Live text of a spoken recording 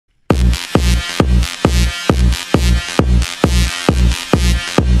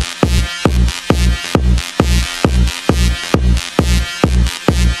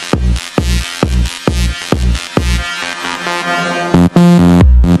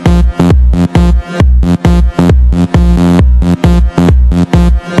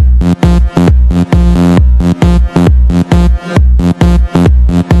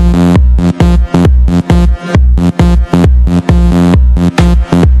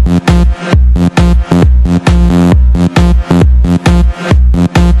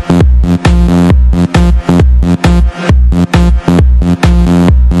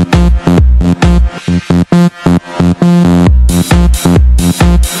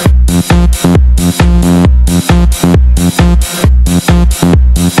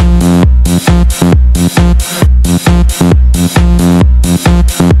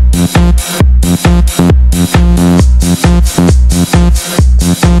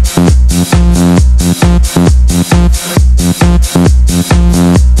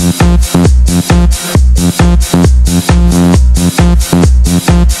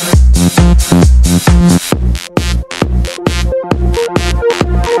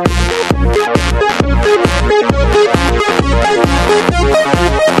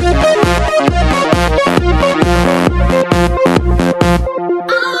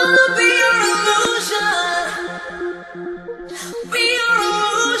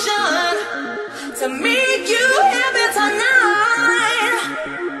to make you happy tonight.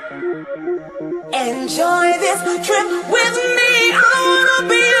 Enjoy this trip with me. I wanna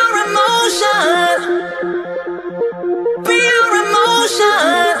be your emotion, be your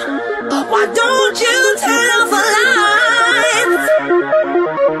emotion. Why don't you turn off the lights?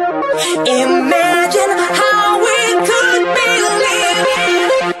 Imagine how we could be living.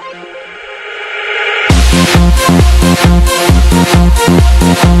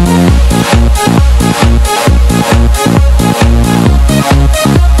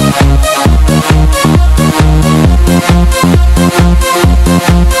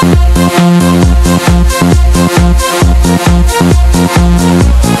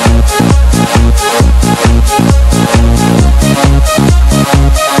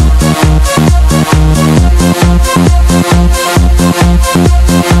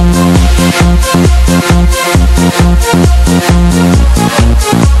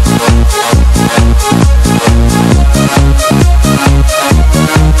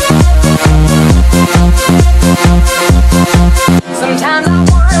 Sometimes I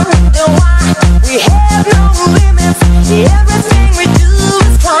wonder why we have no limits. Everything we do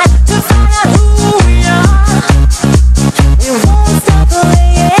is try to find out who we are. We won't stop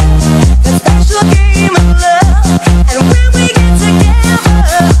playing the special game of love. And when we get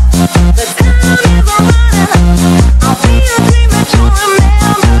together, the time is running. I'll be a dream that you'll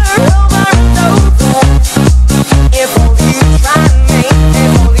remember over and over. If only you try me,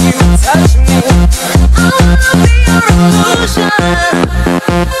 if only you touch me, I wanna be your illusion.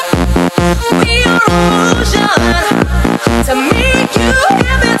 Be your illusion to make you happy.